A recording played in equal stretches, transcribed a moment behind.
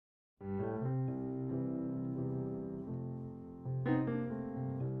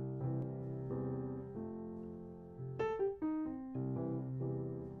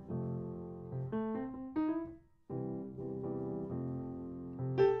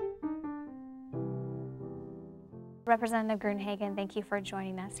Representative Gruenhagen, thank you for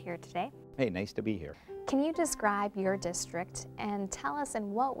joining us here today. Hey, nice to be here. Can you describe your district and tell us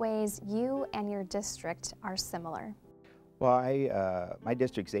in what ways you and your district are similar? Well, my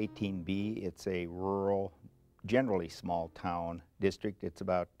district's 18B. It's a rural, generally small town district. It's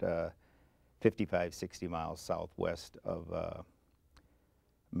about 55, 60 miles southwest of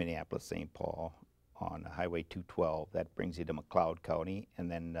Minneapolis, St. Paul on Highway 212. That brings you to McLeod County,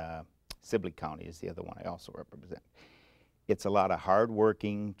 and then Sibley County is the other one I also represent. It's a lot of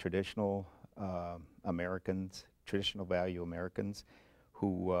hardworking, traditional Americans, traditional value Americans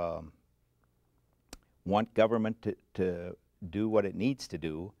who want government to do what it needs to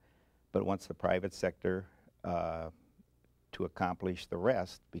do, but wants the private sector to accomplish the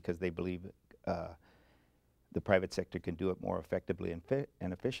rest because they believe the private sector can do it more effectively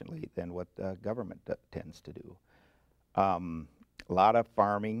and efficiently than what government tends to do. A lot of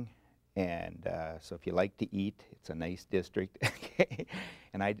farming, and so if you like to eat, it's a nice district. Okay?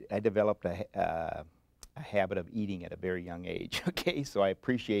 And I developed a habit of eating at a very young age. Okay, so I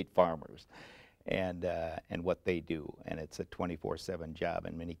appreciate farmers and what they do, and it's a 24/7 job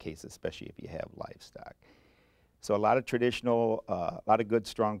in many cases, especially if you have livestock. So a lot of traditional, a lot of good,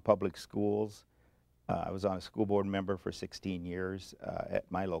 strong public schools. I was on a school board member for 16 years at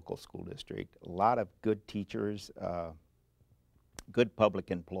my local school district. A lot of good teachers, good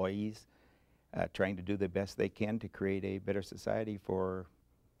public employees, trying to do the best they can to create a better society for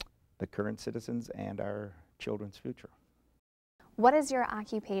the current citizens and our children's future. What is your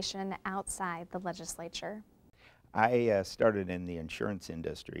occupation outside the legislature? I started in the insurance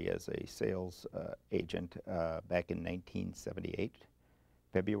industry as a sales agent back in 1978,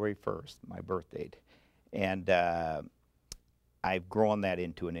 February 1st, my birth date. And I've grown that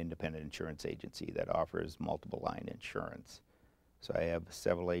into an independent insurance agency that offers multiple line insurance. So I have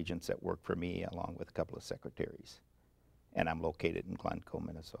several agents that work for me along with a couple of secretaries. And I'm located in Glencoe,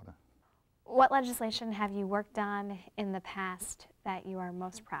 Minnesota. What legislation have you worked on in the past that you are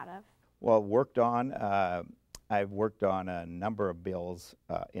most proud of? Well, I've worked on a number of bills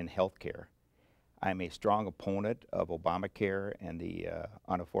in healthcare. I'm a strong opponent of Obamacare and the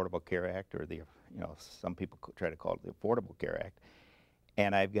Unaffordable Care Act, or the, some people try to call it the Affordable Care Act.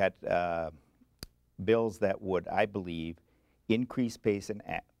 And I've got bills that would, I believe, increase patient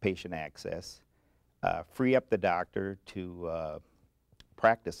access, free up the doctor to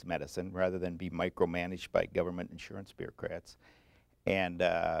practice medicine rather than be micromanaged by government insurance bureaucrats, and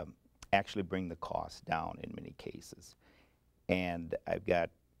actually bring the cost down in many cases. And I've got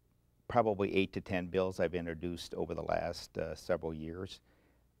probably 8 to 10 bills I've introduced over the last several years.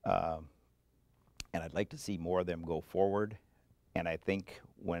 And I'd like to see more of them go forward. And I think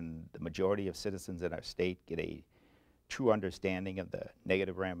when the majority of citizens in our state get a true understanding of the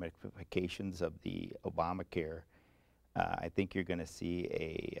negative ramifications of the Obamacare, I think you're going to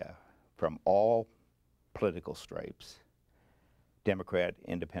see from all political stripes, Democrat,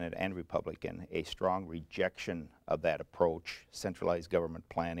 Independent, and Republican, a strong rejection of that approach, centralized government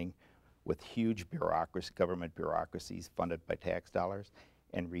planning with huge government bureaucracies funded by tax dollars,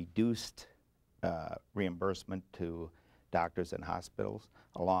 and reduced reimbursement to doctors and hospitals,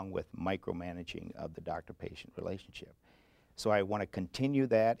 along with micromanaging of the doctor-patient relationship. So I want to continue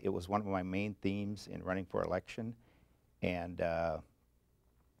that. It was one of my main themes in running for election, and I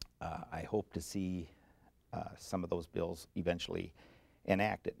hope to see some of those bills eventually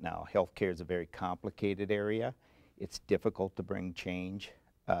enacted. Now, healthcare is a very complicated area. It's difficult to bring change,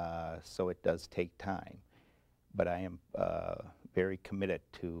 so it does take time. But I am very committed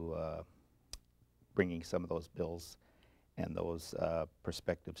to bringing some of those bills and those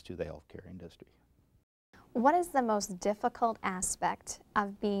perspectives to the healthcare industry. What is the most difficult aspect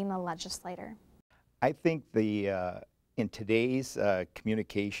of being a legislator? I think in today's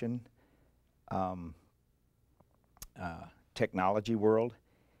communication technology world,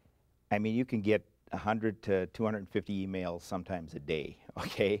 I mean, you can get 100 to 250 emails sometimes a day,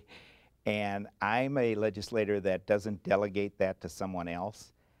 okay? And I'm a legislator that doesn't delegate that to someone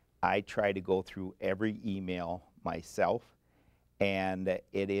else. I try to go through every email myself, and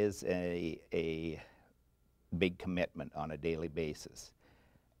it is a big commitment on a daily basis.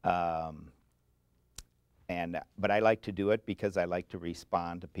 But I like to do it because I like to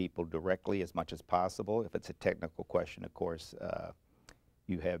respond to people directly as much as possible. If it's a technical question, of course,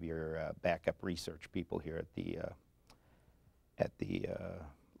 you have your backup research people here at the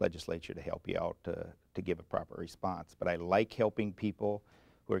legislature to help you out to give a proper response. But I like helping people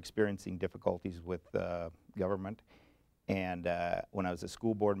who are experiencing difficulties with government. And when I was a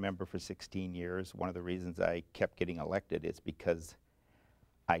school board member for 16 years, one of the reasons I kept getting elected is because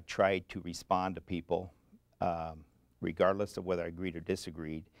I tried to respond to people regardless of whether I agreed or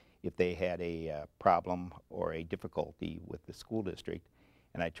disagreed, if they had a problem or a difficulty with the school district,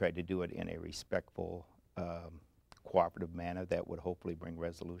 and I tried to do it in a respectful, cooperative manner that would hopefully bring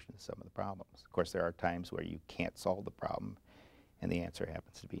resolution to some of the problems. Of course, there are times where you can't solve the problem, and the answer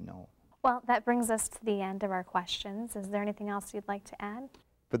happens to be no. Well, that brings us to the end of our questions. Is there anything else you'd like to add?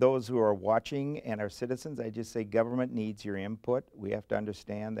 For those who are watching and are citizens, I just say government needs your input. We have to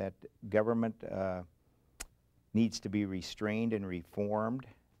understand that government needs to be restrained and reformed,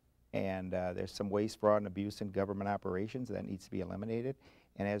 and there's some waste, fraud, and abuse in government operations that needs to be eliminated.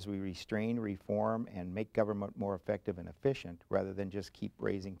 And as we restrain, reform, and make government more effective and efficient, rather than just keep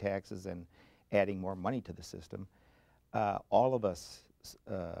raising taxes and adding more money to the system, all of us,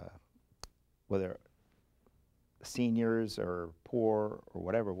 whether seniors or poor or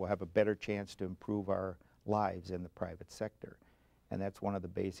whatever, will have a better chance to improve our lives in the private sector. And that's one of the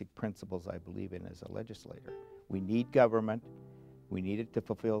basic principles I believe in as a legislator. We need government, we need it to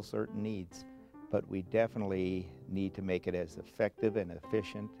fulfill certain needs, but we definitely need to make it as effective and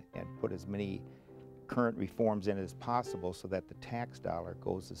efficient and put as many current reforms in as possible so that the tax dollar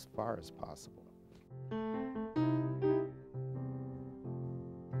goes as far as possible.